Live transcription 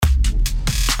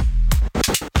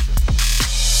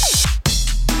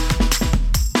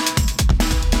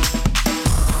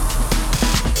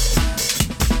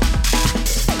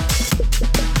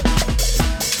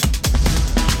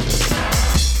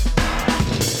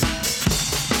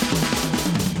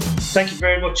Thank you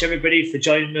very much, everybody, for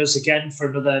joining us again for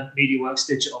another MediaWorks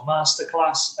Digital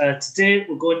Masterclass. Today,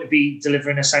 we're going to be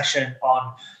delivering a session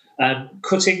on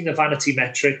cutting the vanity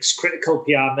metrics, critical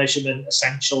PR measurement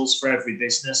essentials for every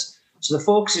business. So the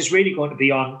focus is really going to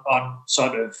be on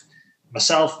sort of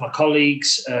myself, my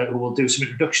colleagues, who we'll do some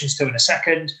introductions to in a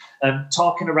second,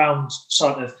 talking around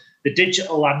sort of the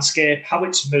digital landscape, how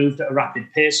it's moved at a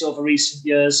rapid pace over recent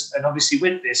years. And obviously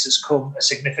with this has come a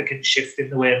significant shift in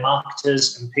the way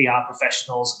marketers and PR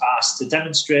professionals are asked to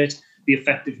demonstrate the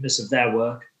effectiveness of their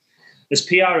work. As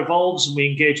PR evolves and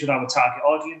we engage with our target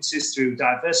audiences through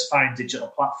diversifying digital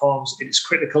platforms, it is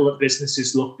critical that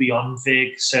businesses look beyond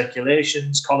vague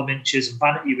circulations, column inches, and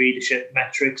vanity readership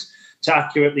metrics to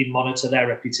accurately monitor their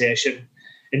reputation.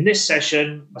 In this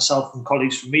session, myself and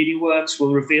colleagues from MediaWorks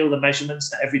will reveal the measurements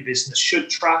that every business should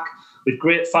track with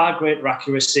far greater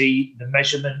accuracy, the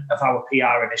measurement of our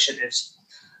PR initiatives,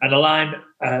 and align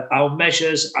our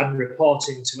measures and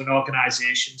reporting to an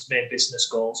organisation's main business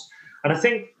goals. And I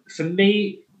think for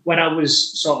me, when I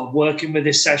was sort of working with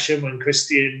this session, when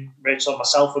Christian, Rachel, and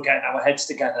myself were getting our heads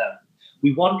together,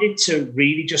 we wanted to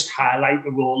really just highlight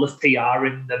the role of PR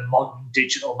in the modern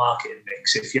digital marketing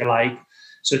mix, if you like.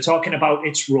 So talking about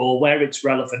its role, where it's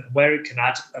relevant, where it can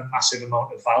add a massive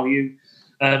amount of value.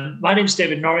 My name's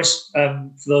David Norris. For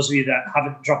those of you that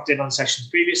haven't dropped in on sessions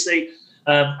previously,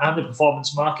 I'm the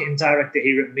Performance Marketing Director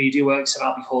here at MediaWorks, and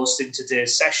I'll be hosting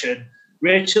today's session.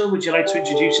 Rachel, would you like to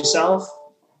introduce yourself?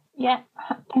 Yeah,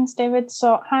 thanks, David.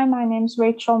 So, hi, my name's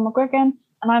Rachel McGuigan,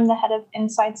 and I'm the Head of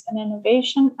Insights and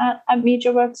Innovation at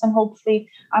MediaWorks, and hopefully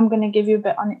I'm going to give you a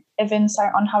bit of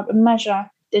insight on how to measure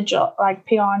digital, like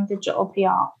PR and digital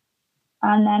PR.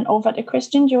 And then over to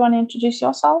Christian. Do you want to introduce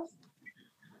yourself?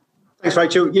 Thanks,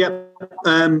 Rachel. Yeah,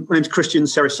 my name's Christian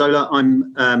Cerisola.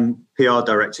 I'm PR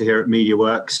director here at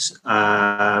MediaWorks.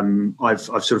 I've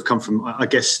sort of come from, I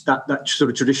guess, that sort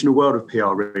of traditional world of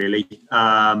PR, really,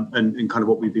 and kind of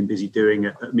what we've been busy doing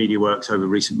at MediaWorks over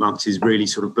recent months is really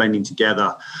sort of blending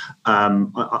together.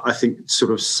 I think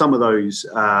sort of some of those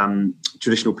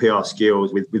traditional PR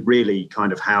skills with really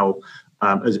kind of how.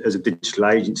 As a digital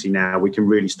agency now, we can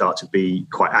really start to be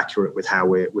quite accurate with how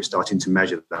we're starting to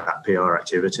measure that PR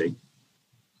activity.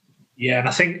 Yeah, and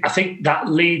I think that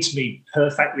leads me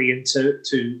perfectly into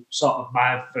sort of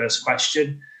my first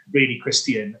question, really,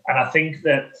 Christian. And I think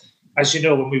that, as you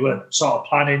know, when we were sort of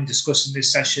planning, discussing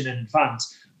this session in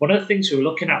advance, one of the things we were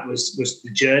looking at was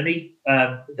the journey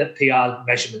that PR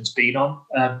measurement's been on.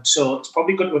 So it's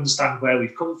probably good to understand where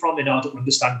we've come from in order to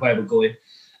understand where we're going.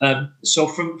 So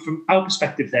from our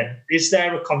perspective then, is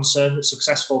there a concern that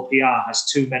successful PR has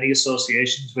too many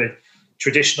associations with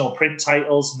traditional print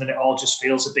titles and then it all just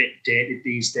feels a bit dated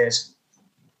these days?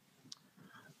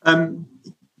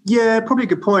 Yeah, probably a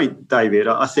good point, David.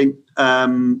 I think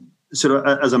sort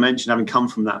of, as I mentioned, having come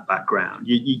from that background,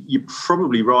 you're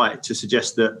probably right to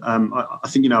suggest that I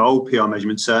think, old PR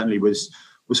measurement certainly was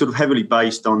sort of heavily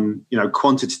based on,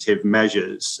 quantitative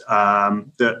measures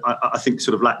that I think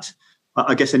sort of lacked,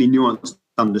 I guess, any nuanced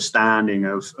understanding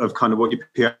of kind of what your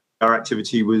PR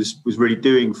activity was really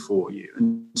doing for you.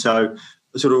 And so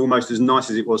sort of almost as nice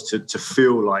as it was to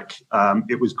feel like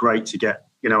it was great to get,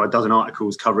 a dozen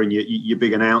articles covering your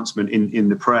big announcement in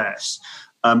the press.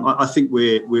 I think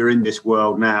we're in this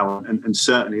world now, and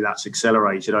certainly that's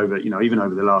accelerated over, even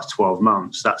over the last 12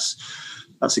 months.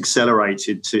 That's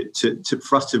accelerated to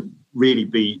for us to really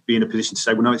be in a position to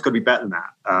say, well, no, it's got to be better than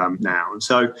that now. And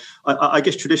so I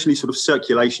guess traditionally sort of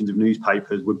circulations of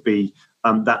newspapers would be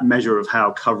that measure of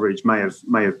how coverage may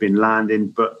have been landing,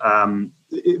 but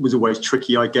it was always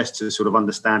tricky, I guess, to sort of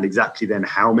understand exactly then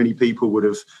how many people would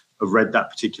have read that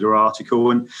particular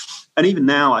article. And even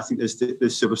now, I think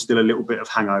there's sort of still a little bit of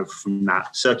hangover from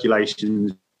that.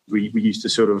 Circulations we used to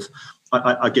sort of,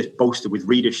 I guess, bolster with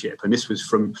readership, and this was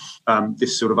from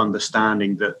this sort of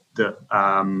understanding that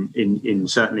in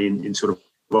certainly in sort of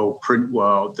old print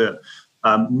world that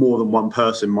more than one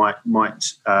person might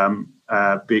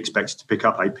be expected to pick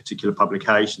up a particular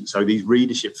publication. So these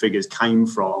readership figures came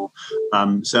from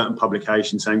certain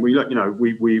publications saying, well, look,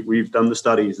 we've done the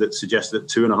studies that suggest that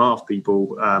 2.5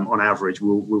 people on average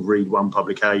will read one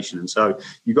publication. And so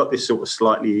you've got this sort of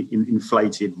slightly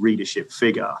inflated readership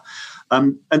figure.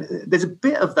 And there's a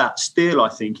bit of that still, I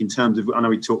think, in terms of, I know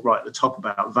we talked right at the top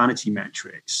about vanity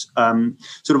metrics,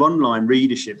 sort of online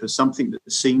readership as something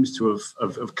that seems to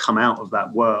have come out of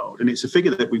that world. And it's a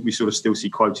figure that we sort of still see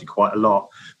quoted quite a lot,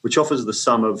 which offers the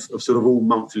sum of sort of all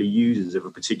monthly users of a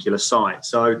particular site.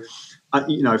 So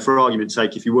for argument's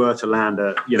sake, if you were to land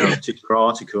a particular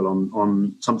article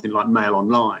on something like Mail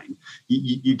Online,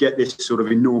 you get this sort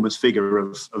of enormous figure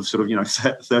of sort of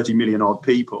 30 million odd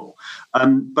people.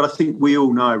 But I think we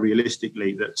all know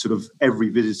realistically that sort of every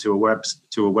visitor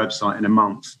to a website in a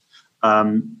month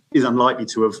is unlikely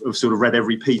to have sort of read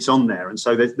every piece on there, and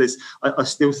so I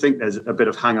still think there's a bit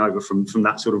of hangover from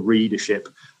that sort of readership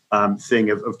thing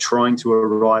of trying to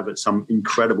arrive at some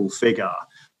incredible figure.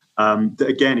 That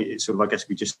again, it's sort of, I guess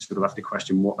we just sort of have to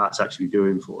question what that's actually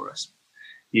doing for us.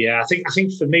 Yeah, I think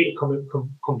for me to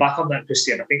come back on that,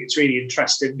 Christian, I think it's really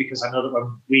interesting because I know that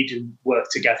when we do work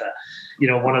together,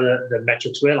 one of the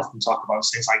metrics we'll often talk about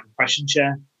is things like impression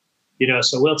share.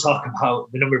 So we'll talk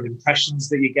about the number of impressions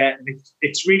that you get, and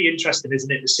it's really interesting,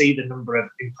 isn't it, to see the number of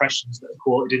impressions that are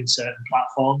quoted in certain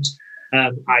platforms.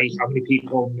 How many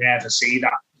people never see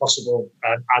that possible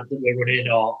ad that we're running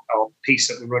or piece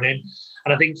that we're running.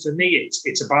 And I think for me,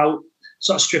 it's about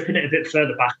sort of stripping it a bit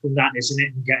further back from that, isn't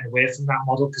it, and getting away from that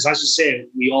model. Because as you say,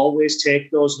 we always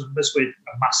take those numbers with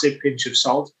a massive pinch of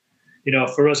salt.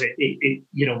 For us,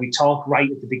 we talk right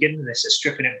at the beginning of this, is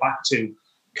stripping it back to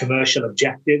commercial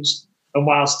objectives. And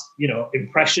whilst,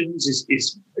 impressions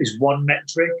is one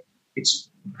metric, it's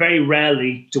very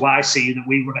rarely do I see that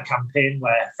we run a campaign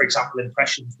where, for example,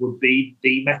 impressions would be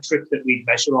the metric that we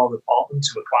measure or report them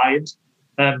to a client,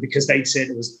 because they'd say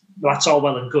to us, that's all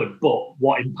well and good, but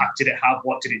what impact did it have?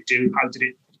 What did it do? How did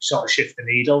it sort of shift the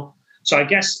needle? So I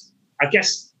guess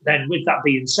then, with that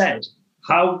being said,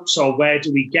 where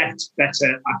do we get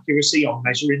better accuracy on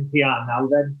measuring PR now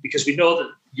then? Because we know that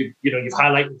you've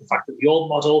highlighted the fact that the old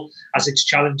model has its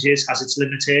challenges, has its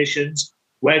limitations.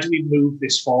 Where do we move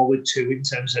this forward to in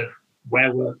terms of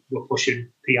where we're pushing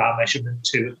PR measurement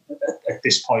to at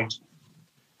this point?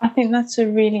 I think that's a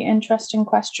really interesting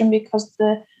question, because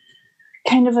the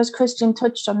kind of, as Christian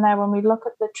touched on there, when we look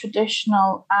at the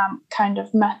traditional kind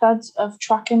of methods of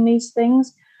tracking these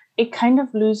things, it kind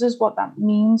of loses what that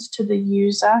means to the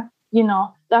user.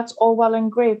 That's all well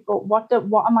and great, but what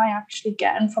am I actually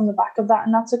getting from the back of that?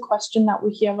 And that's a question that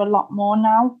we hear a lot more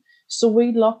now. So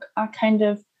we look at kind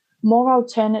of more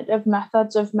alternative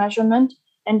methods of measurement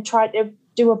and try to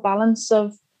do a balance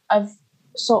of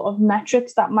sort of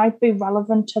metrics that might be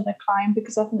relevant to the client,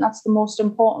 because I think that's the most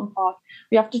important part.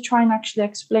 We have to try and actually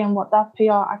explain what that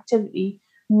PR activity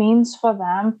means for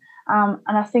them.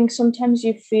 And I think sometimes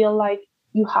you feel like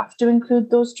you have to include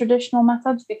those traditional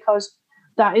methods because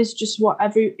that is just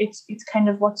it's kind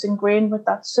of what's ingrained with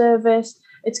that service.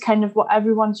 It's kind of what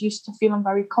everyone's used to feeling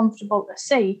very comfortable to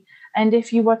see. And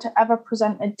if you were to ever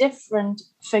present a different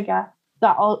figure,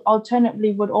 that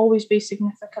alternatively would always be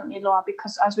significantly lower,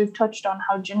 because as we've touched on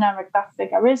how generic that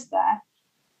figure is there,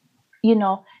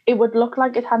 it would look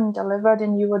like it hadn't delivered,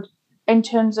 and you would, in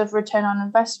terms of return on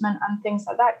investment and things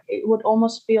like that, it would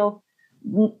almost feel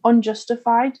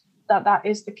unjustified that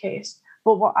is the case.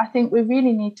 But what I think we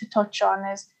really need to touch on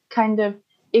is kind of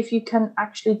if you can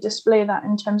actually display that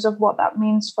in terms of what that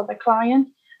means for the client.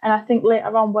 And I think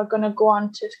later on we're going to go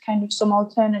on to kind of some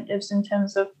alternatives in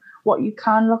terms of what you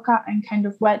can look at and kind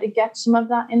of where to get some of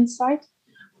that insight.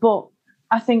 But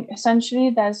I think essentially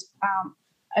there's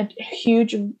a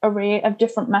huge array of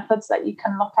different methods that you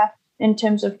can look at in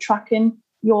terms of tracking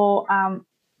your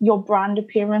brand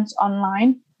appearance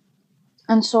online.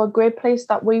 And so a great place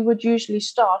that we would usually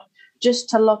start just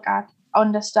to look at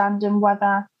understanding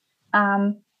whether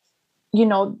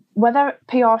whether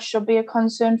PR should be a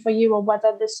concern for you or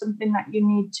whether there's something that you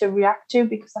need to react to,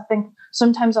 because I think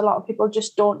sometimes a lot of people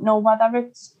just don't know whether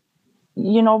it's,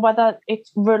 whether it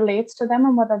relates to them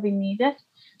and whether they need it.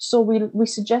 So we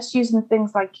suggest using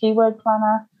things like Keyword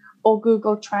Planner or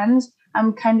Google Trends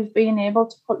and kind of being able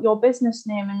to put your business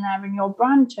name in there in your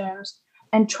brand terms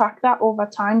and track that over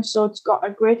time. So it's got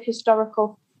a great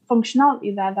historical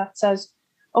functionality there that says,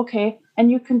 okay,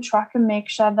 and you can track and make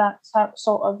sure that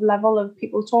sort of level of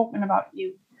people talking about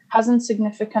you hasn't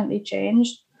significantly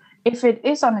changed. If it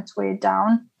is on its way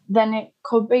down, then it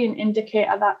could be an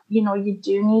indicator that, you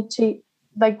do need to,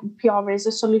 like, PR is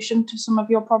a solution to some of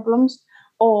your problems,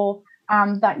 or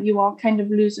that you are kind of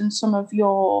losing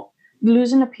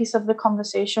a piece of the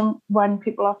conversation when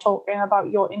people are talking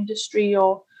about your industry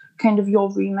or kind of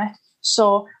your remit.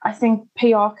 So I think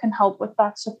PR can help with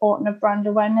that, supporting of brand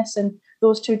awareness, and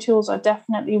those two tools are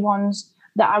definitely ones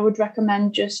that I would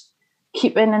recommend just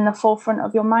keeping in the forefront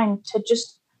of your mind to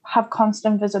just have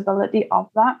constant visibility of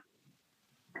that.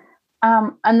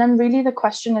 And then really the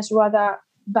question is whether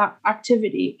that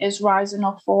activity is rising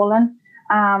or falling,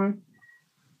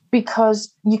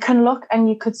 because you can look and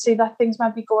you could see that things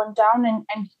might be going down,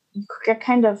 and you could get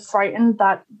kind of frightened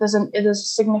that there's a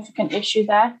significant issue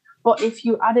there. But if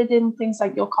you added in things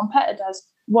like your competitors,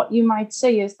 what you might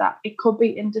see is that it could be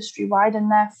industry wide,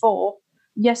 and therefore,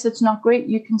 yes, it's not great.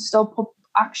 You can still put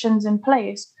actions in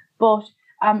place, but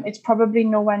it's probably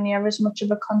nowhere near as much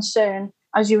of a concern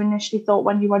as you initially thought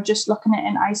when you were just looking at it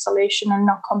in isolation and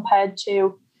not compared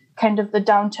to kind of the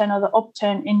downturn or the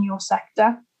upturn in your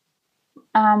sector.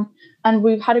 And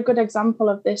we've had a good example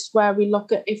of this where we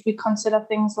look at, if we consider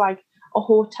things like a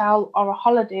hotel or a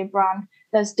holiday brand,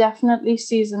 there's definitely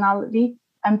seasonality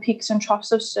and peaks and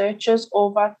troughs of searches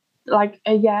over like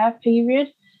a year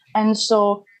period. And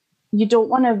so you don't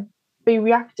want to be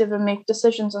reactive and make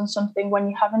decisions on something when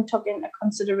you haven't taken into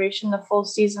consideration the full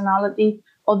seasonality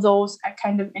or those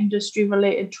kind of industry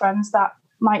related trends that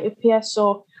might appear.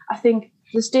 So I think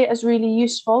this data is really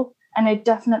useful, and it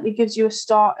definitely gives you a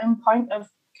starting point of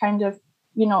kind of,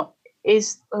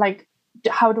 is like,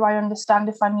 how do I understand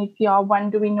if I need PR? When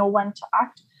do we know when to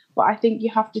act? But I think you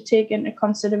have to take into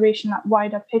consideration that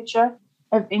wider picture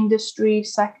of industry,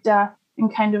 sector,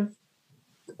 and kind of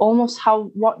almost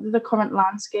what the current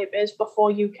landscape is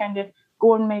before you kind of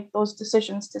go and make those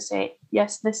decisions to say,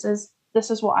 yes, this is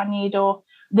what I need, or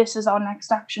this is our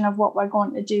next action of what we're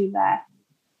going to do there.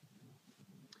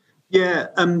 Yeah,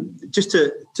 just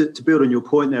to build on your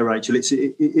point there, Rachel, it's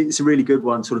a really good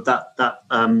one. Sort of that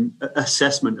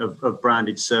assessment of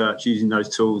branded search using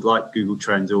those tools like Google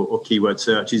Trends or keyword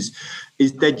search is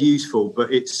dead useful,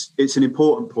 but it's an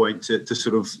important point to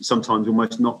sort of sometimes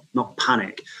almost not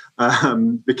panic,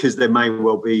 because there may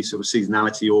well be sort of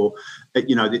seasonality, or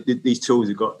these tools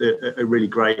have got a really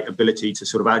great ability to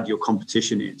sort of add your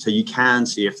competition in, so you can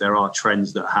see if there are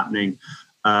trends that are happening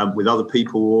with other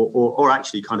people, or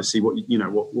actually kind of see what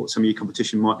some of your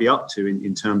competition might be up to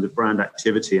in terms of brand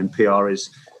activity. And PR has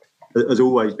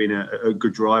always been a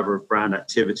good driver of brand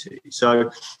activity. So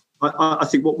I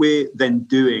think what we're then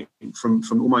doing from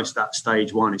almost that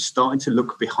stage one is starting to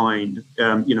look behind,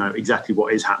 exactly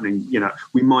what is happening.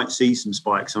 We might see some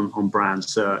spikes on brand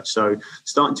search, so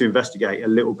starting to investigate a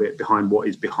little bit behind what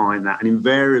is behind that, and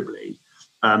invariably.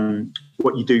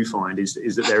 What you do find is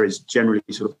that there is generally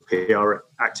sort of PR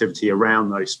activity around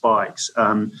those spikes.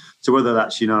 So whether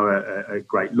that's a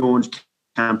great launch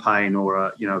campaign or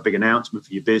a big announcement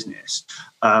for your business,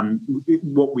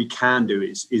 what we can do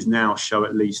is now show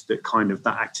at least that kind of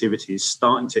that activity is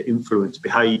starting to influence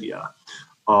behaviour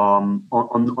on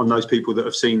those people that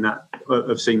have seen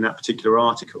that particular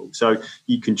article. So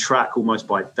you can track almost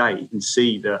by date and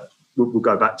see that. We'll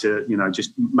go back to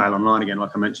just Mail Online again,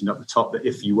 like I mentioned at the top, that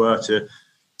if you were to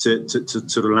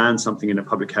sort of land something in a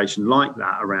publication like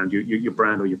that around your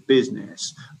brand or your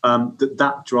business,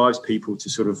 that drives people to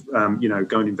sort of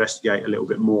go and investigate a little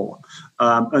bit more.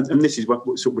 And this is what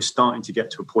sort of we're starting to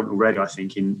get to a point already, I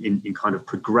think, in kind of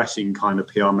progressing kind of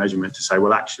PR measurement to say,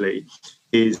 well, actually,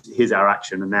 here's our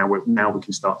action, and now we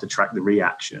can start to track the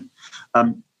reaction.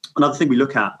 Another thing we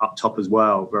look at up top as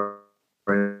well, very,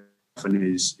 very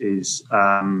often is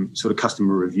sort of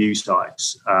customer review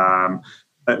sites.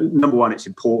 Number one, it's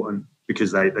important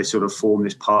because they sort of form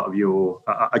this part of your,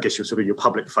 I guess, your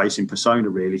public facing persona,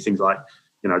 really. Things like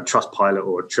Trustpilot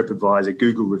or TripAdvisor,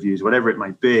 Google reviews, whatever it may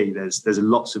be. There's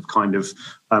lots of kind of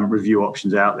review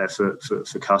options out there for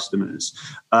customers.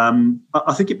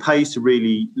 I think it pays to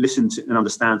really listen to and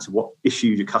understand to what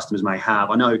issues your customers may have.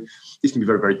 I know this can be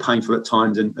very, very painful at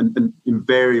times, and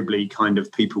invariably kind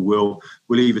of people will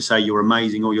either say you're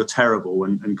amazing or you're terrible,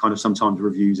 and kind of sometimes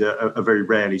reviews are very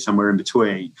rarely somewhere in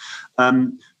between.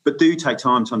 But do take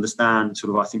time to understand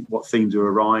sort of, I think, what themes are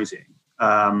arising.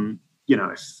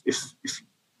 If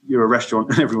you're a restaurant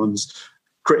and everyone's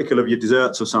critical of your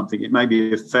desserts or something, it may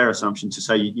be a fair assumption to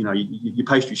say, your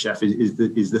pastry chef is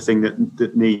the thing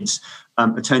that needs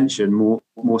attention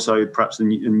more so perhaps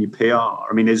than your PR.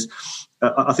 I mean, there's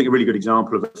I think a really good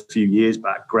example of a few years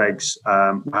back, Greggs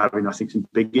having, I think, some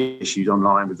big issues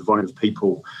online with the volume of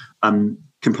people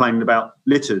complaining about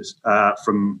litters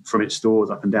from its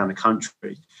stores up and down the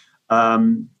country.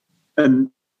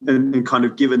 And kind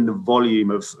of given the volume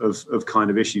of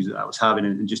kind of issues that was having,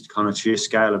 and just kind of sheer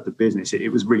scale of the business, it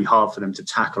was really hard for them to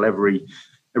tackle every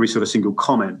sort of single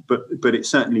comment. But it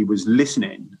certainly was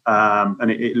listening,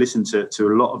 and it listened to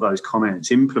a lot of those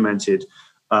comments, implemented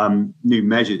new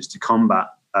measures to combat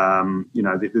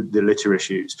the litter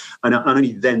issues, and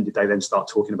only then did they then start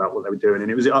talking about what they were doing.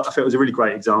 And I felt it was a really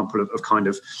great example of kind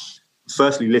of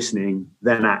firstly listening,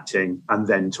 then acting, and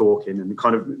then talking, and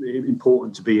kind of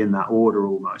important to be in that order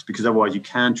almost, because otherwise you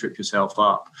can trip yourself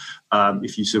up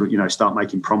if you sort of start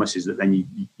making promises that then you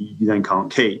then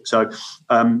can't keep. So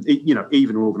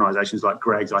even organisations like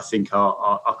Greggs, I think,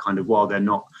 are kind of, while they're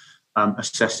not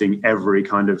assessing every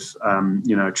kind of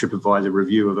TripAdvisor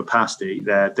review of a pasty.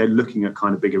 They're looking at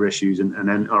kind of bigger issues and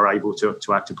then are able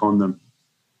to act upon them.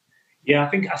 Yeah, I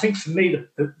think for me,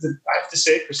 I have to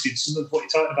say, Christian, some of what you're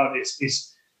talking about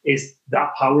is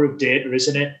that power of data,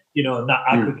 isn't it? And that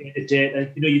aggregated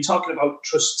data. You're talking about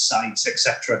trust sites,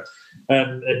 etc.,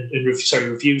 and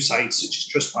review sites such as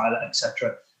Trustpilot,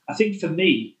 etc. I think for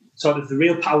me, sort of the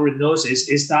real power in those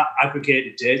is that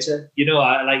aggregated data.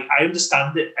 I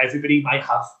understand that everybody might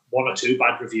have one or two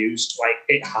bad reviews. Like,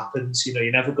 it happens.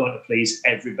 You're never going to please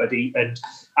everybody. And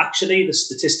actually, the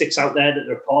statistics out there that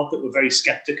report that we're very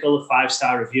skeptical of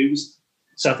 5-star reviews.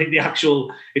 So I think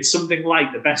it's something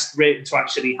like the best rating to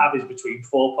actually have is between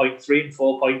 4.3 and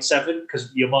 4.7,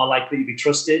 because you're more likely to be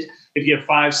trusted. If you have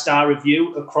 5-star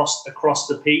review across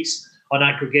the piece on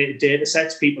aggregated data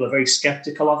sets, people are very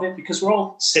skeptical of it because we're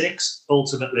all cynics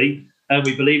ultimately, and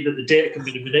we believe that the data can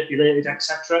be manipulated,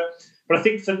 etc. But I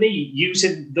think for me,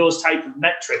 using those type of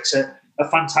metrics are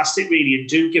fantastic, really, and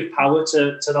do give power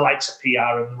to the likes of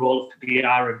PR and the role of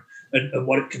PR and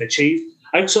what it can achieve.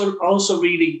 I also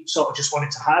really sort of just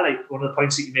wanted to highlight one of the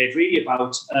points that you made, really,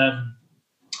 about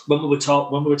when we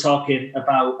were talking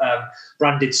about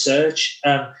branded search.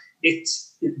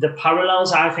 It's the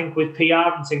parallels, I think, with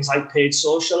PR and things like paid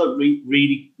social are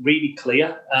really, really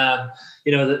clear.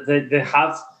 That they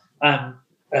have,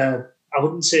 I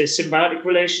wouldn't say a symbiotic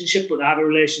relationship, but they have a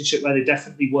relationship where they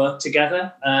definitely work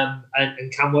together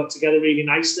and can work together really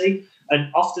nicely. And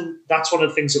often that's one of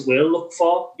the things that we'll look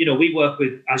for. We work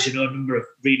with, as you know, a number of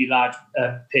really large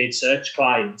paid search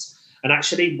clients. And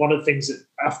actually, one of the things that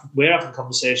we're having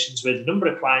conversations with a number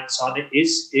of clients on it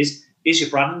is your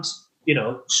brand,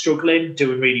 struggling,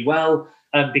 doing really well?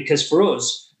 Because for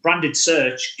us, branded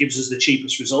search gives us the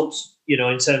cheapest results,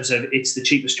 in terms of it's the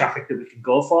cheapest traffic that we can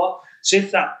go for. So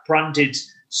if that branded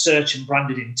search and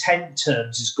branded intent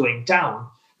terms is going down,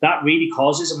 that really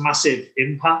causes a massive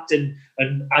impact. And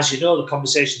as you know, the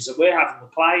conversations that we're having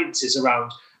with clients is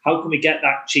around how can we get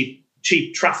that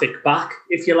cheap traffic back,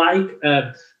 if you like,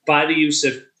 by the use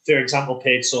of, for example,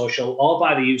 paid social or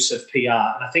by the use of PR.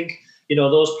 And I think,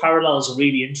 those parallels are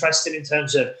really interesting in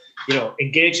terms of,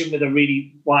 engaging with a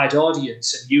really wide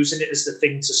audience and using it as the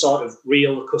thing to sort of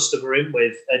reel the customer in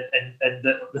with and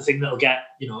the thing that'll get,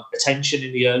 attention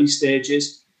in the early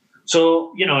stages.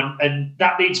 So, and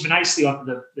that leads me nicely on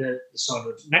the sort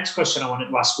of next question I wanted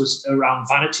to ask was around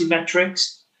vanity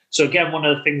metrics. So again, one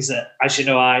of the things that, as you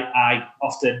know, I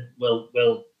often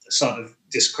will sort of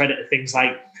discredit things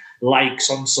like likes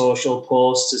on social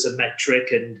posts as a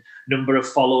metric and number of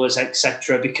followers,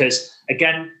 etc. Because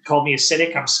again, call me a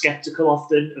cynic, I'm skeptical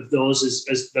often of those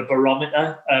as the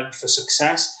barometer for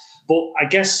success. But I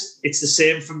guess it's the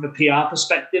same from the PR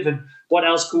perspective. And what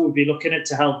else could we be looking at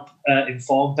to help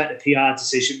inform better PR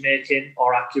decision making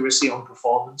or accuracy on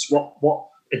performance? What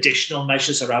additional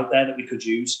measures are out there that we could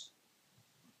use?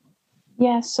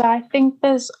 Yeah, so I think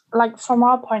there's, like, from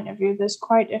our point of view, there's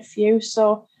quite a few.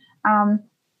 So,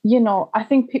 I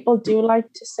think people do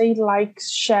like to see likes,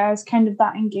 shares, kind of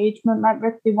that engagement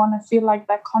metric. They want to feel like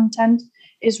their content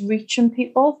is reaching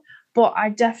people. But I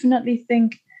definitely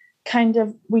think kind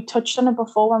of, we touched on it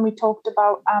before when we talked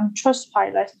about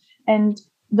Trustpilot and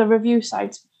the review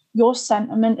sites. Your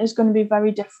sentiment is going to be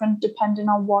very different depending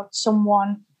on what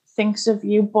someone thinks of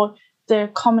you, but the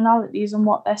commonalities and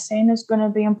what they're saying is going to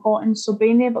be important. So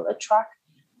being able to track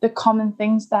the common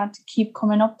things that keep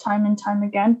coming up time and time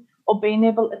again, or being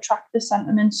able to track the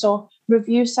sentiment. So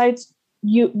review sites,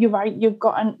 you're right, you've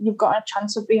got a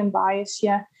chance of being biased,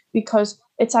 yeah, because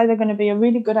it's either going to be a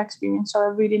really good experience or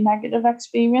a really negative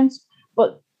experience.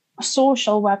 But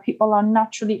social, where people are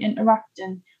naturally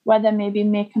interacting, where they may be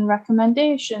making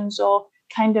recommendations or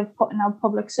kind of putting out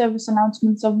public service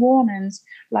announcements of warnings,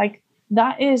 like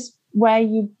that is where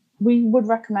we would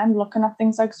recommend looking at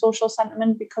things like social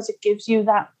sentiment, because it gives you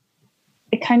that,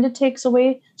 it kind of takes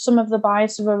away some of the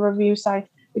bias of a review site,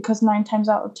 because 9 times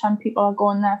out of 10 people are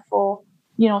going there for,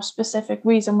 specific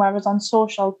reason, whereas on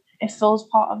social, it feels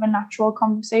part of a natural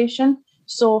conversation.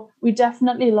 So we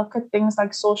definitely look at things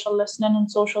like social listening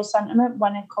and social sentiment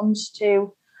when it comes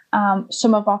to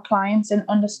some of our clients and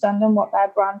understanding what their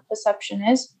brand perception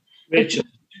is. Rachel,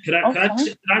 can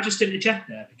I just interject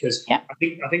there? Because yeah.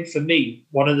 I think for me,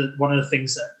 one of the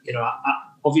things that,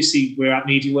 obviously we're at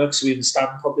MediaWorks, so we understand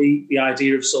probably the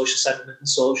idea of social sentiment and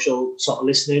social sort of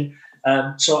listening.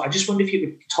 So I just wonder if you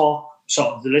could talk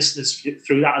sort of the listeners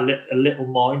through that a little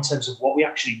more in terms of what we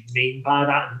actually mean by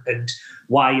that and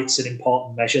why it's an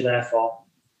important measure, therefore.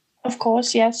 Of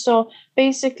course, yeah. So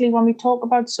basically, when we talk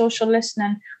about social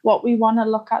listening, what we want to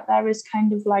look at there is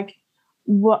kind of like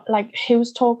what, like,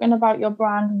 who's talking about your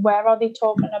brand, where are they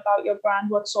talking about your brand,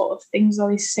 what sort of things are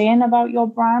they saying about your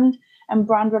brand, and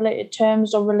brand related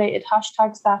terms or related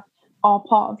hashtags that are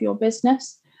part of your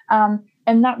business.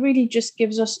 And that really just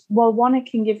gives us, well, one, it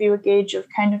can give you a gauge of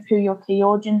kind of who your key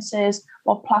audience is,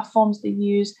 what platforms they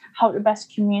use, how to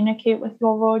best communicate with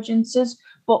your audiences.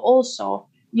 But also,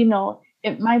 you know,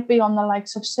 it might be on the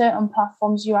likes of certain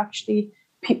platforms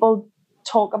people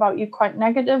talk about you quite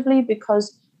negatively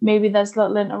because maybe there's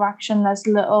little interaction,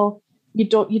 you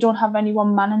don't have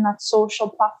anyone manning that social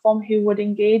platform who would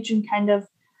engage and kind of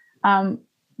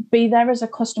be there as a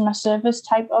customer service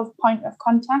type of point of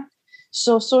contact.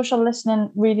 So social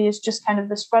listening really is just kind of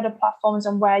the spread of platforms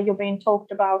and where you're being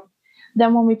talked about.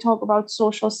 Then when we talk about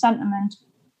social sentiment,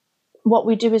 what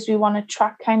we do is we want to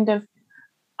track kind of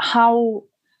how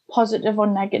positive or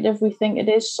negative we think it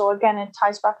is. So again, it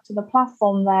ties back to the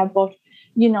platform there. But,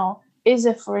 you know, is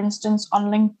it, for instance, on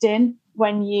LinkedIn,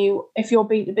 if you're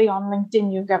B2B on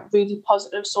LinkedIn, you get really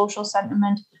positive social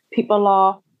sentiment. People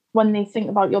are, when they think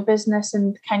about your business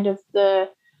and kind of the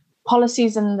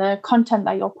policies and the content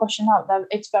that you're pushing out there,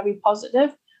 it's very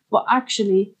positive. But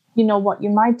actually, you know, what you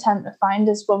might tend to find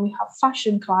is when we have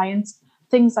fashion clients,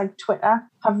 things like Twitter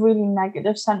have really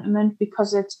negative sentiment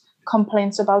because it's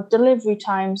complaints about delivery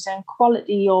times and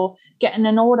quality or getting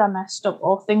an order messed up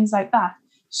or things like that.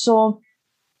 So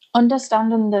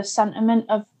understanding the sentiment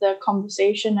of the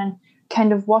conversation and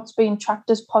kind of what's being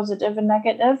tracked as positive and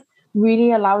negative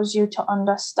really allows you to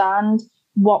understand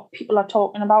what people are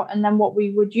talking about. And then what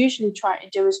we would usually try to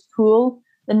do is pool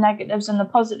the negatives and the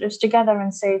positives together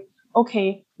and say,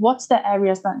 okay, what's the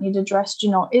areas that need addressed? You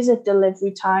know, is it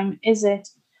delivery time? Is it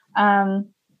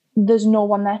there's no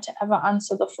one there to ever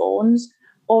answer the phones?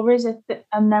 Or is it,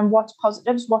 and then what's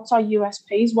positives? What's our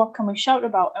USPs? What can we shout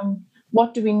about? And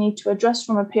what do we need to address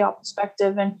from a PR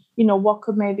perspective? And, you know, what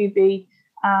could maybe be,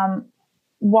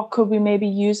 what could we maybe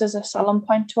use as a selling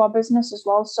point to our business as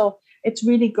well? So it's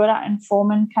really good at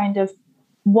informing kind of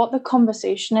what the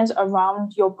conversation is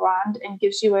around your brand and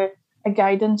gives you a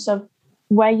guidance of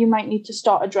where you might need to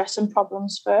start addressing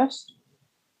problems first.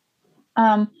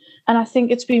 And I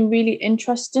think it's been really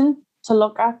interesting to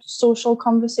look at social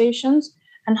conversations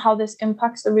and how this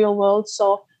impacts the real world.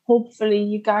 So hopefully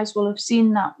you guys will have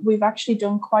seen that we've actually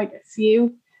done quite a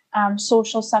few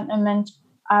social sentiment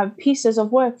pieces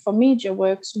of work for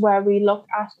MediaWorks where we look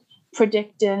at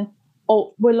predicting,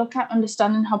 or we look at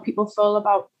understanding how people feel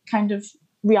about kind of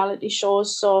reality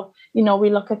shows. So, you know, we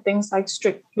look at things like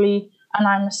Strictly and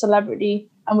I'm a Celebrity,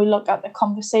 and we look at the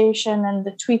conversation and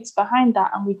the tweets behind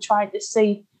that, and we try to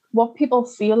see what people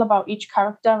feel about each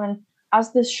character. And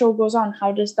as this show goes on,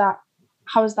 how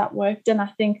has that worked? And I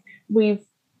think we've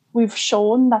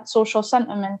shown that social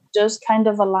sentiment does kind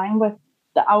of align with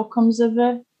the outcomes of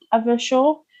a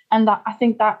show, and that I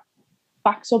think that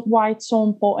backs up why it's so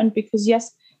important, because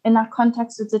yes, in that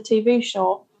context it's a TV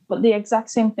show, but the exact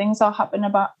same things are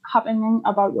happening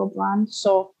about your brand.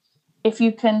 So if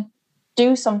you can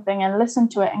do something and listen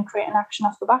to it and create an action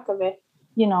off the back of it,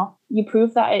 you know, you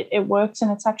prove that it works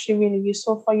and it's actually really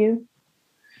useful for you.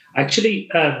 Actually,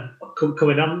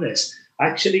 coming on this, I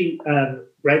actually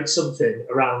read something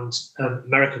around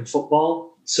American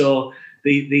football. So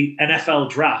the NFL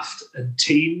draft and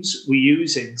teams were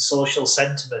using social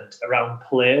sentiment around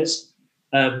players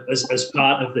as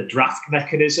part of the draft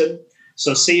mechanism.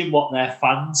 So seeing what their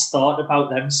fans thought about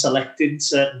them selecting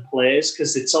certain players,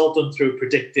 because it's all done through a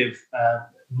predictive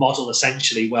model,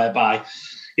 essentially, whereby,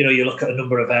 you know, you look at a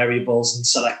number of variables and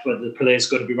select whether the player is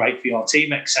going to be right for your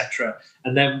team, etc.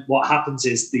 And then what happens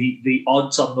is the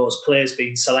odds on those players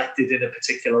being selected in a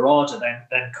particular order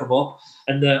then come up.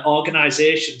 And the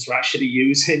organisations were actually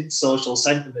using social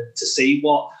sentiment to see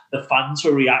what the fans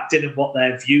were reacting and what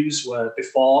their views were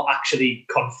before actually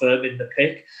confirming the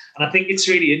pick. And I think it's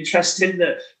really interesting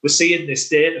that we're seeing this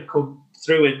data come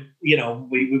through, and, you know,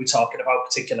 we were talking about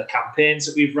particular campaigns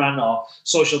that we've run or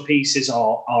social pieces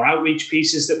or outreach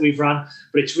pieces that we've run,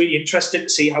 but it's really interesting to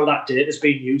see how that data is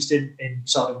being used in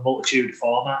sort of multitude of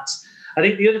formats. I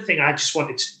think the other thing I just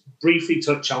wanted to briefly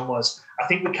touch on was, I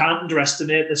think we can't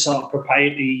underestimate the sort of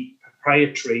proprietary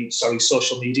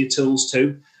social media tools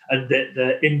too, and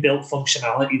the inbuilt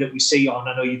functionality that we see on,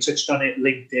 I know you touched on it,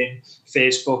 LinkedIn,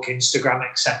 Facebook, Instagram,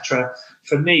 etc.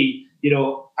 For me, you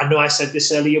know I said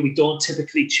this earlier, we don't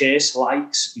typically chase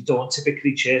likes, we don't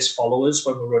typically chase followers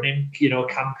when we're running, you know,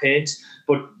 campaigns,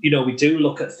 but, you know, we do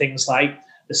look at things like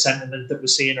the sentiment that we're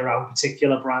seeing around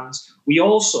particular brands. We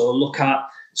also look at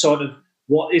sort of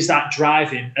what is that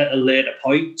driving at a later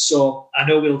point. So I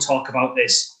know we'll talk about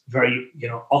this very, you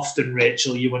know, often,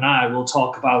 Rachel, you and I will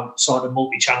talk about sort of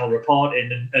multi-channel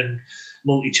reporting and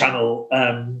multi-channel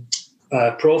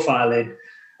profiling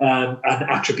and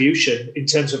attribution in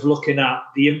terms of looking at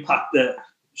the impact that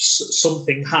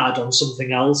something had on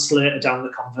something else later down the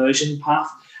conversion path.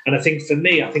 And I think for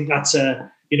me, that's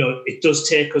it does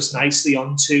take us nicely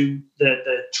onto the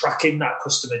tracking that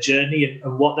customer journey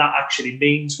and what that actually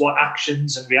means, what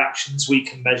actions and reactions we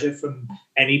can measure from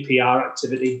any PR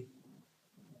activity.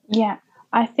 Yeah,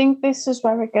 I think this is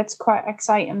where it gets quite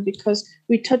exciting, because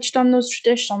we touched on those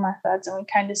traditional methods and we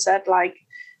kind of said, like,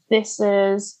 this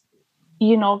is,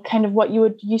 kind of what you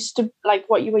were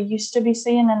used to be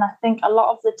seeing. And I think a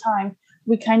lot of the time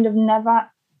we kind of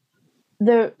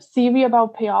the theory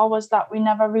about PR was that we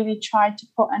never really tried to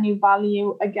put any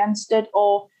value against it,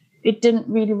 or it didn't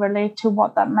really relate to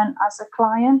what that meant as a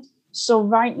client. So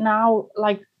right now,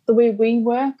 like the way we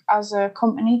work as a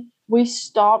company, we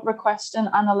start requesting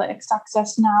analytics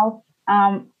access now,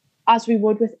 as we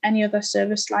would with any other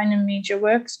service line in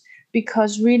MediaWorks,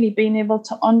 because really being able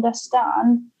to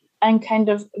understand and kind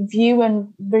of view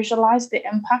and visualize the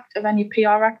impact of any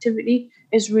PR activity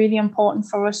is really important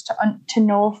for us to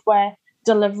know if we're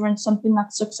delivering something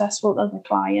that's successful to the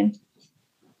client.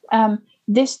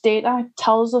 This data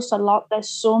tells us a lot. There's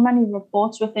so many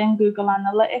reports within Google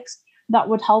Analytics that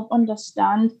would help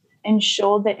understand and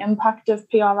show the impact of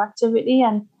PR activity.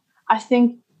 And I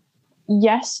think,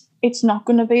 yes, it's not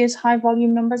going to be as high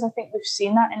volume numbers. I think we've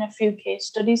seen that in a few case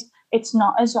studies. It's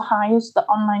not as high as the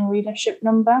online readership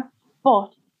number,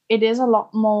 but it is a lot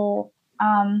more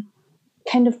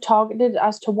kind of targeted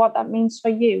as to what that means for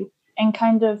you. And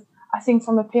kind of, I think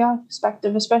from a PR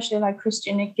perspective, especially like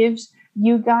Christian, it gives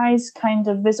you guys kind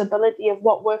of visibility of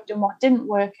what worked and what didn't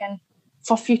work, and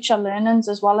for future learnings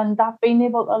as well. And that being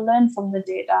able to learn from the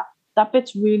data, that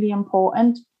bit's really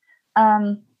important.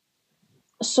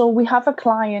 So we have a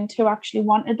client who actually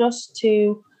wanted us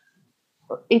to,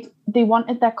 they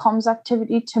wanted their comms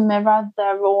activity to mirror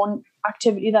their own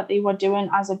activity that they were doing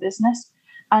as a business.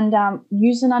 And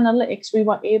using analytics, we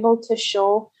were able to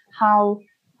show how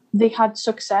they had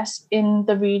success in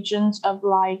the regions of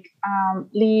like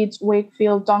Leeds,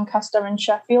 Wakefield, Doncaster and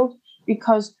Sheffield,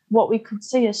 because what we could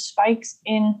see is spikes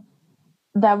in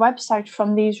their website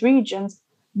from these regions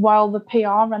while the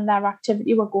PR and their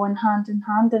activity were going hand in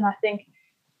hand. And I think,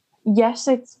 yes,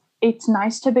 it's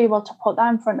nice to be able to put that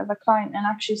in front of a client and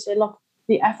actually say, look,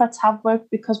 the efforts have worked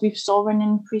because we saw an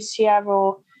increase here,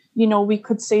 or, we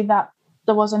could see that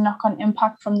there was a knock-on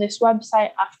impact from this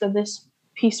website after this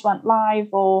piece went live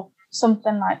or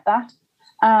something like that.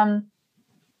 And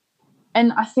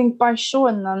I think by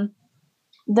showing them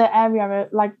the area,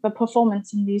 like the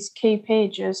performance in these key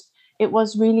pages, it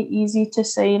was really easy to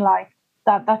say like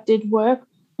that did work.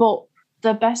 But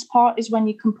the best part is when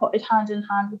you can put it hand in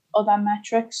hand with other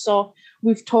metrics. So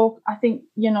we've talked, I think,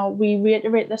 we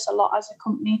reiterate this a lot as a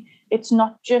company. It's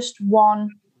not just one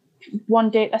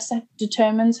data set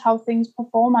determines how things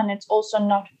perform, and it's also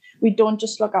not, we don't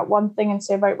just look at one thing and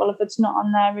say, right, well, if it's not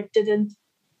on there,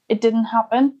 it didn't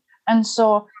happen. And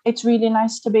so it's really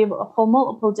nice to be able to pull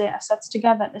multiple data sets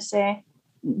together to say,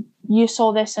 you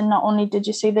saw this, and not only did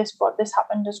you see this, but this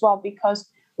happened as well, because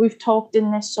we've talked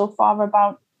in this so far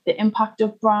about the impact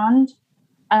of brand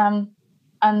and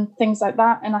things like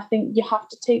that. And I think you have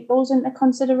to take those into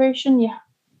consideration.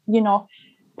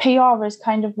 PR is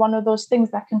kind of one of those things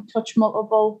that can touch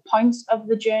multiple points of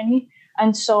the journey.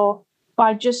 And so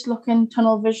by just looking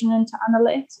tunnel vision into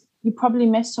analytics, you probably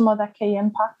miss some other key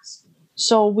impacts.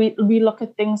 So we look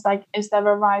at things like, is there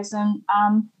a rise in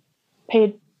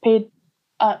is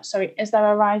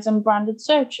there a rise in branded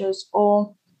searches,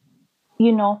 or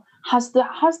has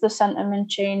the sentiment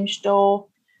changed, or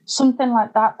something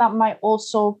like that? That might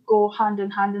also go hand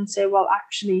in hand and say, well,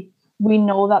 actually, we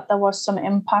know that there was some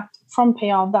impact from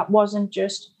PR that wasn't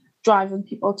just driving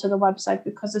people to the website,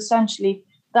 because essentially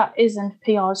that isn't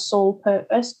PR's sole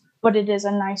purpose, but it is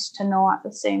a nice to know at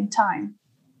the same time.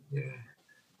 Yeah.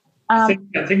 I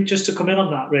think just to come in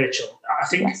on that, Rachel, I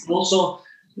think also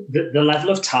the level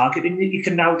of targeting that you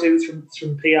can now do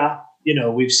from PR.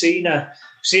 We've seen a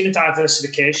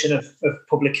diversification of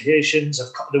publications, of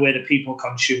the way that people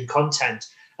consume content,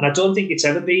 and I don't think it's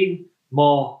ever been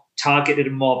more targeted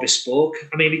and more bespoke.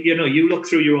 I mean, you look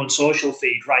through your own social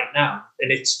feed right now,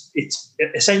 and it's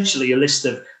essentially a list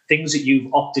of things that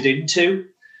you've opted into.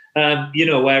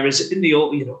 Whereas in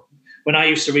the when I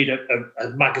used to read a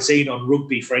magazine on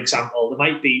rugby, for example, there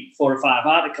might be 4 or 5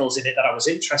 articles in it that I was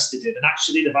interested in, and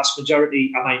actually the vast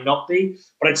majority I might not be,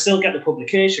 but I'd still get the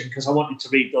publication because I wanted to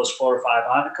read those 4 or 5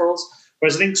 articles.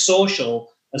 Whereas I think social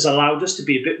has allowed us to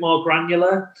be a bit more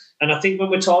granular. And I think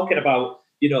when we're talking about,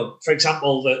 for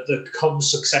example, the comms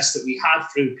success that we had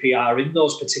through PR in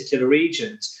those particular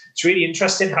regions, it's really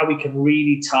interesting how we can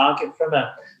really target from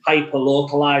a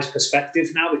hyper-localized perspective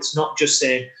now. It's not just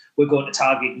saying we're going to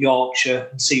target Yorkshire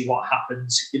and see what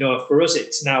happens. You know, for us,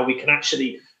 it's now we can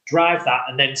actually drive that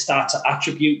and then start to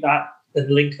attribute that and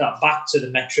link that back to the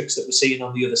metrics that we're seeing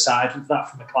on the other side of that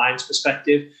from a client's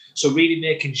perspective. So really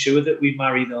making sure that we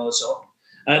marry those up.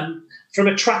 From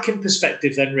a tracking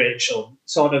perspective then, Rachel,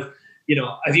 sort of, you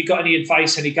know, have you got any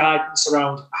advice, any guidance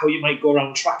around how you might go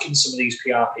around tracking some of these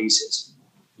PR pieces?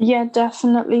 Yeah,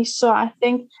 definitely. So I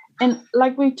think, and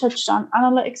like we touched on,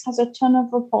 analytics has a ton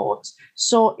of reports.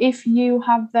 So if you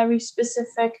have very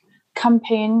specific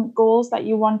campaign goals that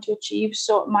you want to achieve,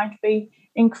 so it might be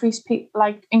increase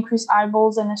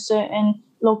eyeballs in a certain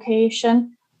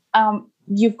location,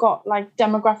 you've got like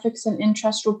demographics and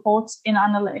interest reports in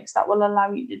analytics that will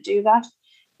allow you to do that.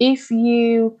 If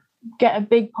you get a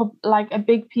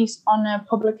big piece on a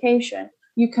publication,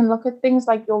 you can look at things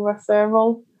like your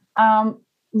referral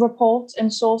reports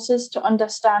and sources to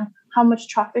understand how much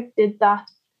traffic did that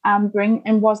bring,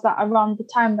 and was that around the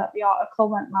time that the article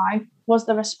went live? Was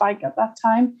there a spike at that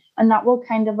time? And that will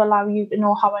kind of allow you to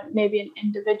know how maybe an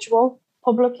individual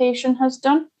publication has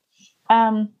done.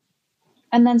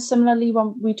 And then similarly,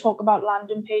 when we talk about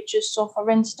landing pages, so for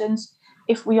instance,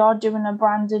 if we are doing a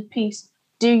branded piece,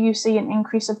 do you see an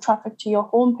increase of traffic to your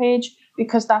homepage?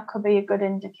 Because that could be a good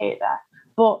indicator.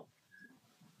 But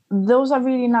those are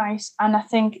really nice, and I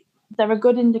think they're a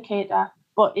good indicator,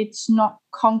 but it's not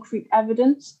concrete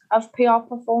evidence of PR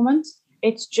performance.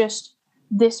 It's just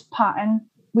this pattern.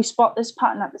 We spot this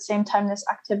pattern at the same time this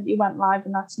activity went live,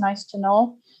 and that's nice to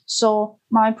know. So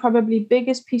my probably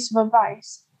biggest piece of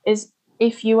advice is,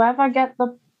 if you ever get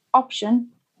the option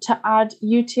to add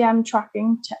UTM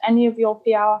tracking to any of your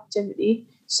PR activity,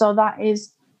 so that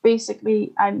is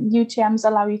basically UTMs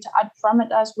allow you to add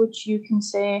parameters, which you can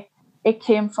say it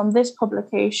came from this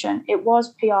publication, it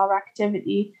was PR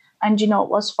activity, and it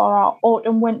was for our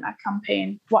autumn winter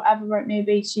campaign, whatever it may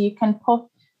be. So you can put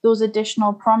those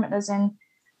additional parameters in,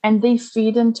 and they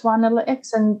feed into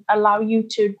analytics and allow you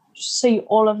to see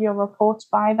all of your reports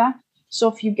by that. So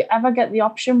if you ever get the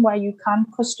option where you can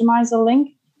customize a link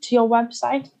to your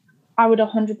website, I would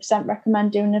 100%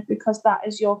 recommend doing it, because that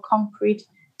is your concrete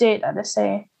data to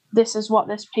say, this is what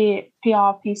this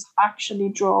PR piece actually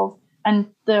drove, and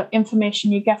the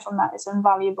information you get from that is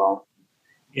invaluable.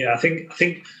 Yeah, I think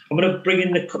I'm going to bring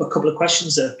in a couple of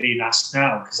questions that have been asked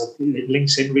now, because it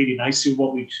links in really nicely with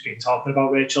what we've been talking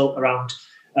about, Rachel, around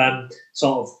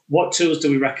sort of what tools do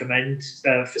we recommend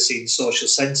for seeing social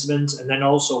sentiment, and then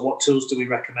also what tools do we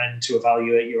recommend to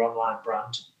evaluate your online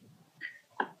brand?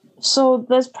 So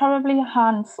there's probably a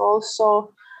handful.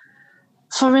 So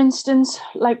for instance,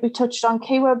 like we touched on,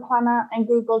 Keyword Planner and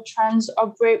Google Trends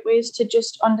are great ways to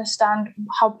just understand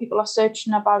how people are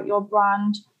searching about your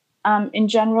brand in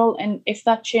general, and if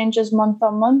that changes month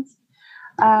on month.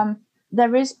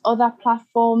 There is other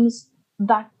platforms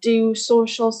that do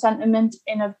social sentiment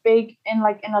in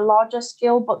a larger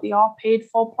scale, but they are paid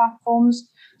for platforms.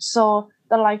 So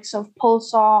the likes of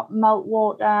Pulsar,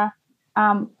 Meltwater,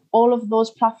 all of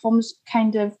those platforms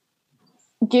kind of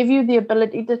give you the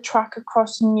ability to track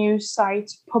across news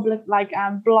sites, public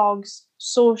blogs,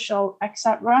 social,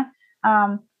 etc.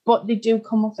 But they do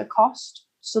come with a cost,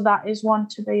 so that is one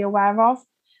to be aware of.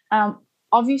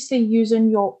 Obviously, using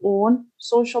your own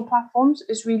social platforms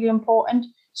is really important.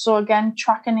 So again,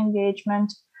 tracking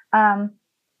engagement and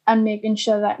making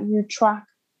sure that you track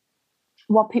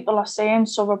what people are saying.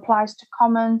 So replies to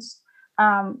comments,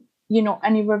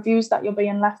 any reviews that you're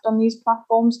being left on these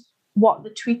platforms, what the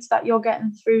tweets that you're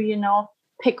getting through,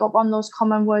 pick up on those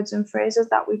common words and phrases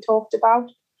that we talked about.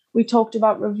 We talked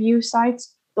about review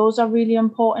sites. Those are really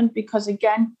important because,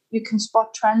 again, you can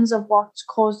spot trends of what's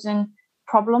causing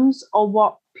problems or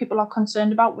what people are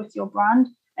concerned about with your brand,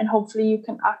 and hopefully you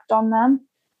can act on them.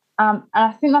 And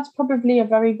I think that's probably a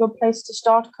very good place to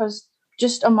start, because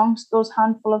just amongst those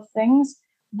handful of things,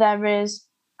 there is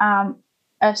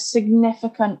a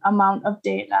significant amount of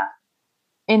data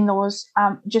in those,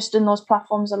 just in those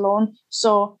platforms alone.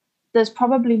 So there's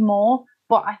probably more,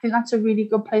 but I think that's a really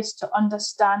good place to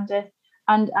understand it,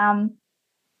 and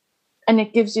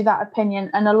it gives you that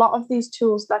opinion. And a lot of these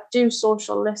tools that do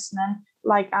social listening,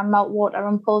 like Meltwater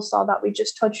and Pulsar that we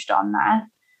just touched on there,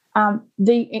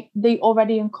 they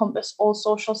already encompass all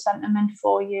social sentiment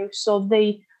for you. So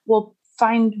they will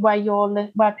find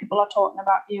where people are talking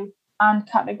about you and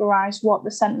categorize what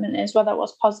the sentiment is, whether it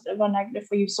was positive or negative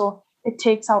for you. So it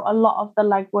takes out a lot of the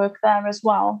legwork there as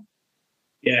well.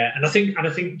 Yeah, and I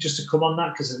think just to come on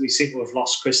that, because we seem to have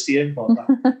lost Christian, but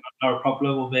that's not a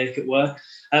problem. We'll make it work.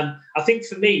 I think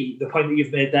for me, the point that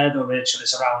you've made there, though, Rachel,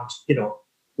 is around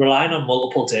relying on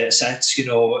multiple data sets,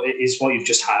 is what you've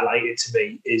just highlighted to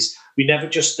me, is we never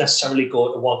just necessarily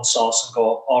go to one source and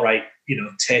go, all right,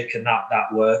 take and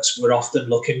that works. We're often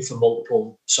looking for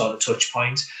multiple sort of touch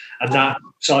points, and that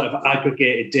sort of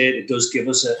aggregated data does give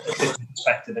us a different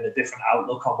perspective and a different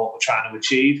outlook on what we're trying to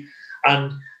achieve.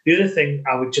 And the other thing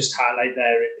I would just highlight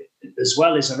there as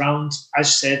well is around, as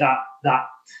you say, that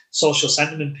social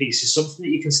sentiment piece is something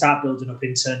that you can start building up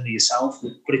internally yourself,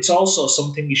 but it's also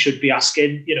something you should be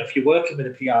asking, if you're working with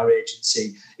a PR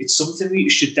agency, it's something that you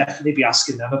should definitely be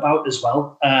asking them about as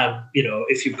well.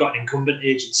 If you've got an incumbent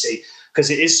agency, because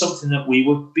it is something that we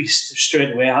would be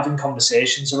straight away having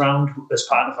conversations around as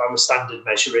part of our standard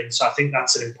measuring. So I think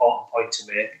that's an important point to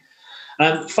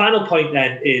make. Final point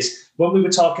then is, when we were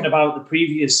talking about the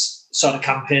previous sort of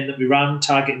campaign that we ran,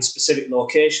 targeting specific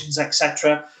locations,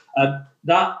 etc.,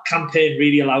 that campaign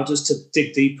really allowed us to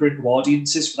dig deeper into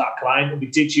audiences for that client, and we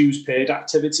did use paid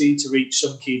activity to reach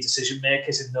some key decision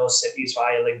makers in those cities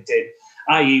via LinkedIn,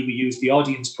 i.e. we used the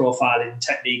audience profiling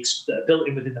techniques that are built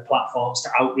in within the platforms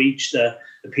to outreach the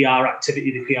PR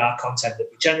activity, the PR content that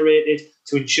we generated,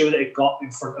 to ensure that it got in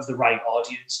front of the right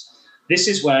audience. This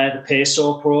is where the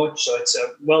PESO approach, so it's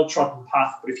a well-trodden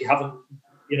path, but if you haven't,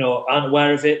 aren't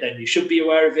aware of it, then you should be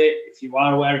aware of it. If you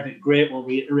are aware of it, great, we'll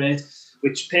reiterate,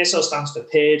 which PESO stands for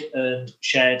paid, earned,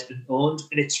 shared and owned.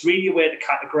 And it's really a way to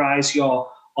categorize your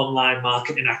online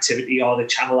marketing activity or the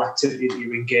channel activity that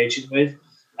you're engaging with.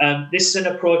 This is an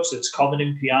approach that's common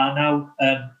in PR now,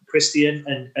 Christian,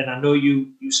 and I know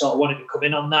you sort of wanted to come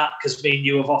in on that, because me and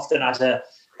you have often had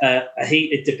a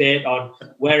heated debate on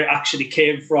where it actually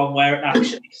came from, where it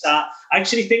actually started. I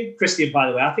actually think, Christian, by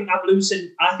the way, I think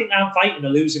I'm fighting a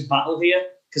losing battle here,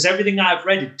 because everything I've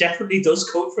read, it definitely does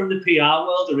come from the PR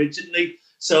world originally.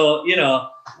 So,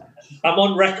 I'm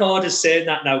on record as saying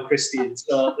that now, Christian.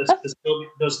 So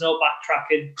there's no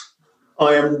backtracking.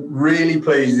 I am really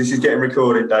pleased this is getting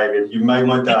recorded, David. You made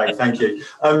my day. Thank you.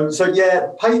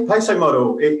 PESO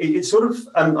model, it's sort of,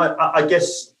 I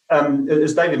guess,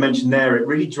 as David mentioned there, it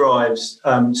really drives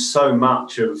so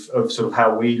much of sort of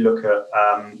how we look at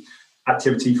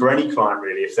activity for any client,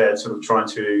 really, if they're sort of trying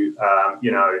to,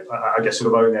 I guess,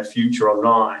 sort of own their future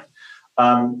online.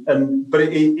 But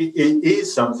it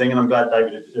is something, and I'm glad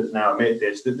David has now admitted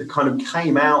this, that kind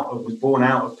of was born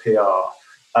out of PR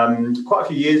quite a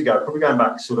few years ago, probably going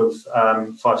back sort of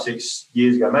 5-6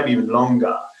 years ago, maybe even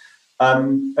longer.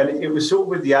 And it was sort of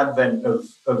with the advent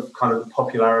of kind of the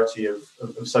popularity of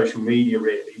social media,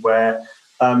 really, where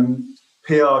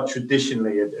PR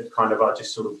traditionally had kind of,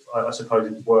 I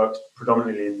suppose, it worked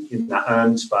predominantly in that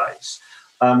earned space.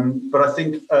 But I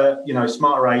think,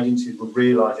 smarter agencies were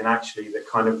realising actually that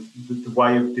kind of the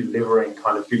way of delivering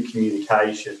kind of good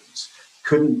communications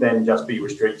couldn't then just be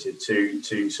restricted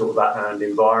to sort of that earned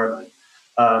environment.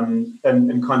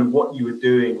 And kind of what you were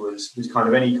doing was kind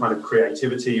of any kind of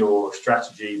creativity or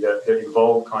strategy that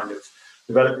involved kind of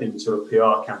developing sort of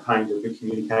PR campaigns or good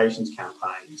communications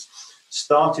campaigns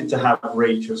started to have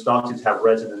reach or started to have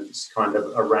resonance kind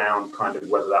of around kind of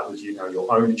whether that was,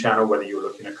 your own channel, whether you were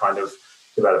looking at kind of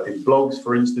developing blogs,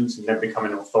 for instance, and then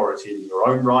becoming an authority in your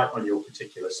own right on your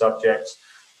particular subject.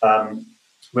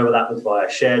 Whether that was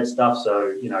via shared stuff,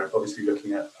 so obviously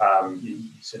looking at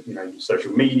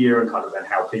social media and kind of then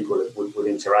how people would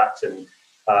interact and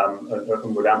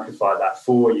would amplify that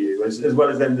for you, as well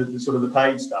as then the sort of the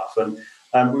paid stuff. And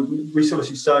we sort of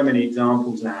see so many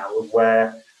examples now of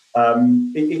where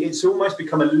it's almost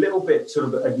become a little bit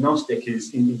sort of agnostic,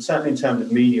 certainly in terms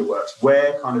of media works,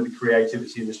 where kind of the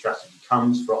creativity and the strategy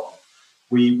comes from.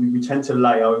 We tend to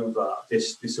lay over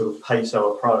this sort of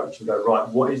PESO approach and go, right,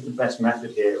 what is the best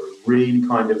method here of really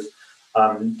kind of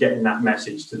getting that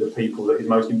message to the people that is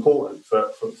most important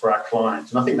for our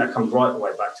clients? And I think that comes right the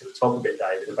way back to the top of it,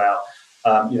 David, about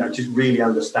just really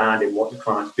understanding what the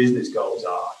client's business goals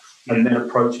are and then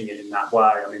approaching it in that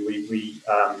way. I mean,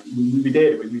 we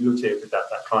did. We looked at it with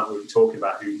that client we were talking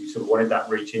about who sort of wanted that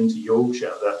reach into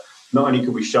Yorkshire, that not only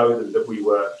could we show them that we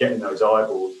were getting those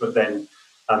eyeballs, but then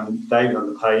David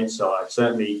on the paid side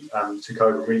certainly took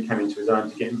over and really came into his own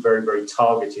to get very, very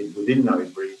targeted within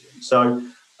those regions. So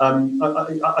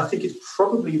I think it's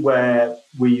probably where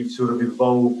we've sort of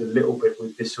evolved a little bit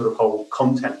with this sort of whole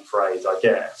content phrase, I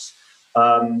guess.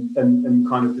 And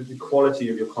kind of the quality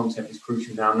of your content is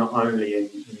crucial now, not only in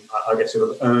I guess, sort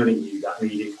of earning you that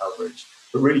media coverage,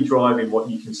 but really driving what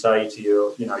you can say to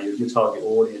your target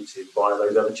audiences via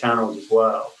those other channels as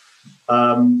well.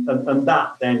 And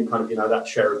that then kind of, that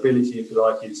shareability, if you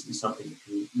like, is something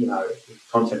that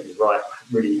if content is right,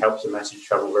 really helps the message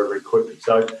travel very, very quickly.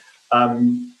 So,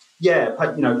 Yeah,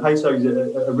 peso is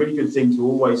a really good thing to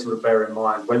always sort of bear in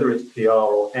mind, whether it's PR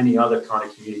or any other kind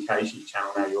of communication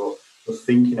channel now you're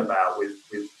thinking about with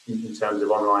in terms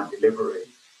of online delivery.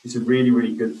 It's a really,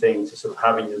 really good thing to sort of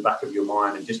have in the back of your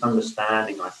mind and just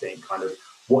understanding, I think, kind of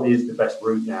what is the best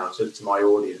route now to my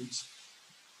audience.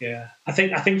 Yeah, I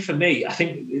think for me, I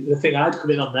think the thing I'd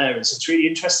come in on there is it's really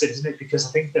interesting, isn't it? Because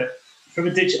I think that from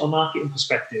a digital marketing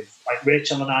perspective, like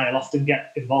Rachel and I will often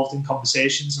get involved in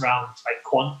conversations around like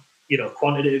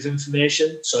quantitative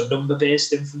information, so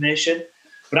number-based information.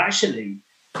 But actually,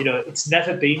 it's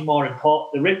never been more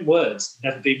important. The written word's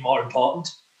never been more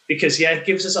important because, it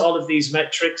gives us all of these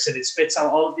metrics and it spits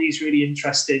out all of these really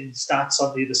interesting stats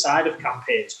on the other side of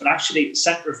campaigns. But actually, at the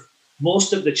centre of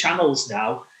most of the channels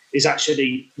now is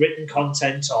actually written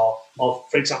content or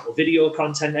for example, video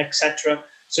content, etc.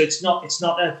 So it's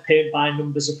not a paint by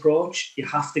numbers approach. You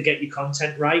have to get your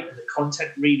content right, and the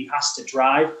content really has to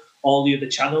drive all the other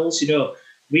channels.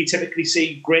 We typically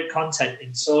see great content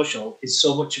in social is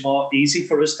so much more easy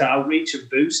for us to outreach and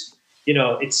boost.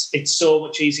 It's so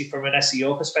much easier from an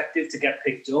SEO perspective to get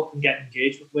picked up and get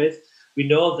engagement with. We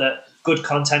know that good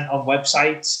content on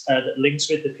websites that links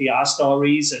with the PR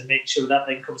stories and make sure that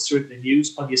then comes through the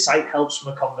news on your site helps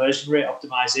from a conversion rate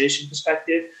optimization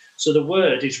perspective. So the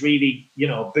word is really,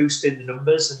 boosting the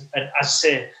numbers. And as I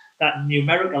say, that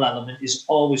numerical element is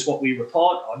always what we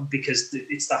report on because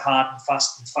it's the hard and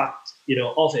fast and fact,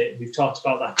 of it. And we've talked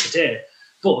about that today.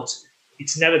 But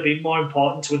it's never been more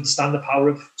important to understand the power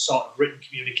of sort of written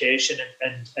communication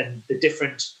and the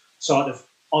different sort of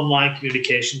online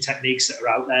communication techniques that are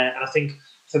out there. And I think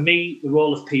for me, the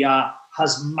role of PR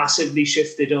has massively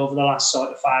shifted over the last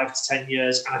sort of 5 to 10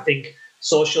 years. And I think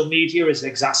social media has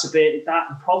exacerbated that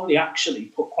and probably actually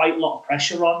put quite a lot of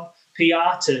pressure on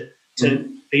PR to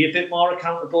be a bit more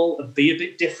accountable and be a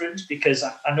bit different, because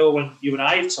I know when you and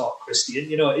I have talked, Christian,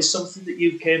 it's something that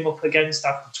you came up against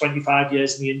after 25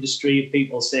 years in the industry, and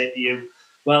people say to you,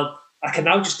 well, I can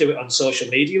now just do it on social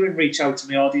media and reach out to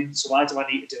my audience, so why do I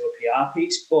need to do a PR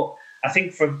piece? But I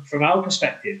think from our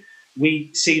perspective, we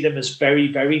see them as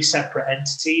very, very separate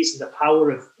entities, and the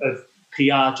power of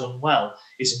PR done well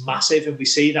is massive, and we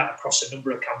see that across a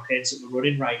number of campaigns that we're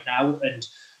running right now. And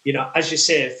as you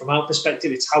say, from our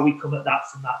perspective, it's how we come at that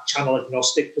from that channel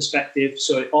agnostic perspective.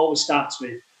 So it always starts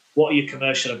with what are your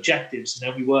commercial objectives, and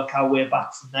then we work our way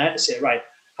back from there to say, right,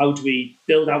 how do we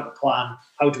build out a plan?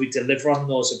 How do we deliver on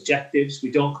those objectives? We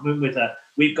don't come in with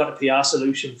we've got a PR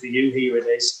solution for you, here it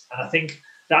is. And I think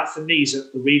that for me is a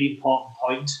really important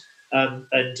point.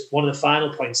 And one of the final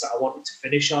points that I wanted to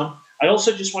finish on, I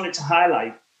also just wanted to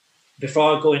highlight,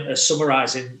 before I go into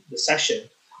summarising the session,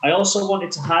 I also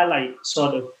wanted to highlight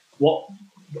sort of what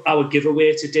our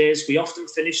giveaway today is. We often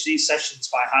finish these sessions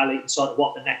by highlighting sort of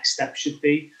what the next step should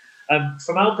be.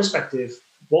 From our perspective,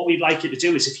 what we'd like you to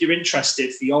do is, if you're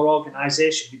interested for your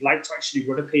organisation, we'd like to actually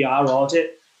run a PR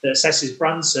audit that assesses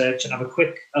brand search and have a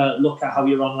quick look at how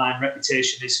your online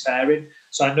reputation is faring.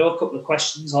 So I know a couple of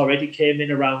questions already came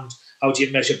in around how do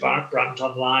you measure brand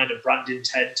online and brand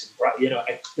intent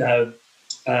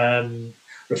and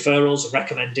referrals and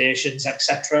recommendations,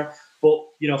 etc. But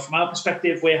from our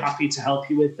perspective, we're happy to help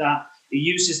you with that. It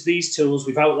uses these tools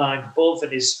we've outlined above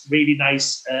and is really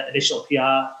nice initial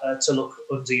PR to look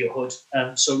under your hood.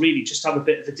 So really just have a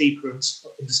bit of a deeper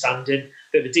understanding, a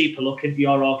bit of a deeper look into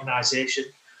your organisation.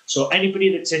 So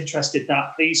anybody that's interested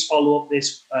that, please follow up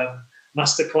this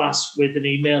masterclass with an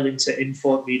email into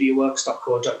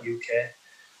info@mediaworks.co.uk.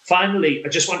 Finally, I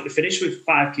just wanted to finish with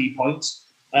 5 key points,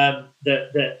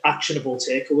 the actionable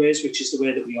takeaways, which is the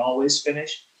way that we always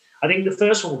finish. I think the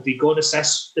first one would be go and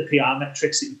assess the PR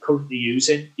metrics that you're currently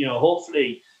using.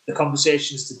 Hopefully the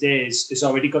conversations today has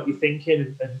already got you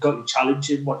thinking and got you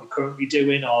challenging what you're currently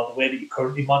doing or the way that you're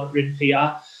currently monitoring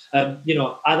PR.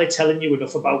 Are they telling you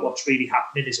enough about what's really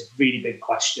happening is a really big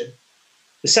question.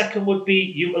 The second would be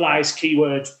utilise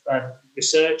keyword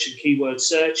research and keyword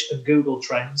search and Google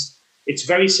Trends. It's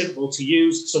very simple to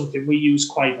use, something we use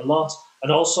quite a lot,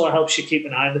 and also helps you keep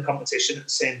an eye on the competition at the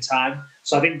same time.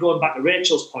 So I think going back to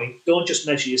Rachel's point, don't just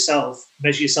measure yourself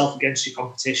against your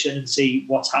competition and see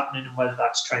what's happening and whether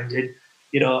that's trending.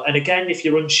 And again, if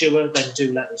you're unsure, then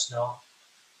do let us know.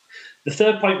 The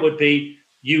third point would be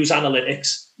use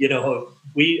analytics.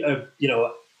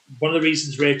 One of the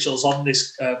reasons Rachel's on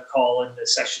this call and the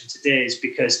session today is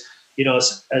because,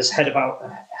 as head of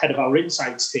our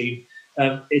insights team,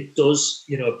 it does,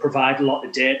 provide a lot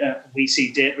of data. We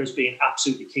see data as being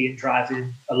absolutely key in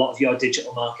driving a lot of your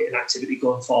digital marketing activity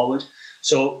going forward.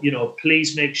 So,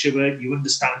 please make sure you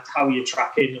understand how you're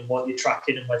tracking and what you're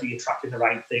tracking and whether you're tracking the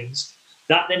right things.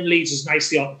 That then leads us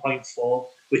nicely on to point 4,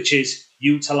 which is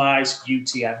utilize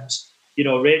UTMs. You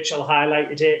know, Rachel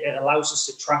highlighted it. It allows us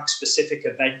to track specific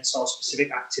events or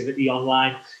specific activity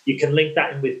online. You can link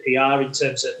that in with PR in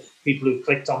terms of people who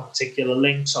clicked on particular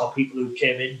links or people who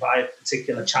came in via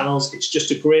particular channels. It's just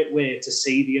a great way to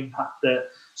see the impact that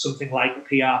something like a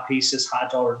PR piece has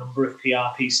had, or a number of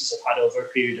PR pieces have had over a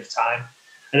period of time.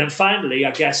 And then finally,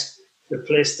 I guess the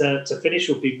place to finish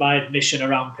would be my admission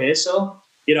around peso.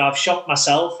 You know, I've shocked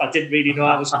myself. I didn't really know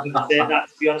I was going to say that,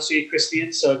 to be honest with you,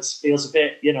 Christian. So it feels a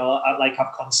bit, you know, like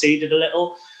I've conceded a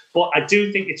little. But I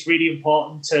do think it's really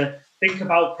important to think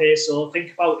about peso,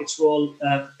 think about its role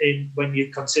in when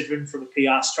you're considering from a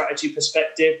PR strategy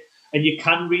perspective. And you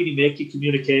can really make your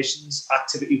communications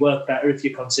activity work better if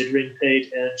you're considering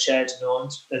paid, shared and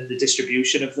owned, and the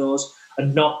distribution of those,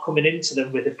 and not coming into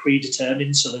them with a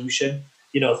predetermined solution.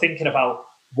 You know, thinking about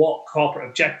what corporate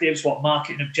objectives, what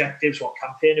marketing objectives, what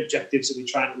campaign objectives are we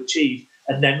trying to achieve,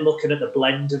 and then looking at the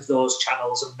blend of those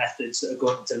channels and methods that are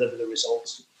going to deliver the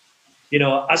results. You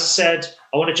know, as I said,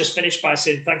 I want to just finish by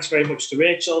saying thanks very much to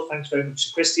Rachel, thanks very much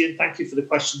to Christian, thank you for the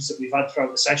questions that we've had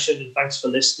throughout the session, and thanks for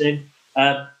listening.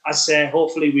 As I say,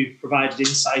 hopefully we've provided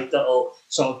insight that will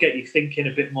sort of get you thinking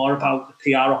a bit more about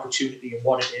the PR opportunity and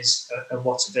what it is and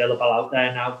what's available out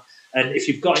there now. And if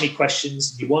you've got any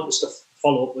questions and you want us to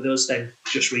follow up with us, then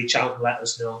just reach out and let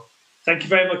us know. Thank you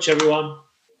very much, everyone.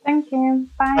 Thank you.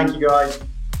 Bye. Thank you, guys.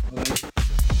 Bye.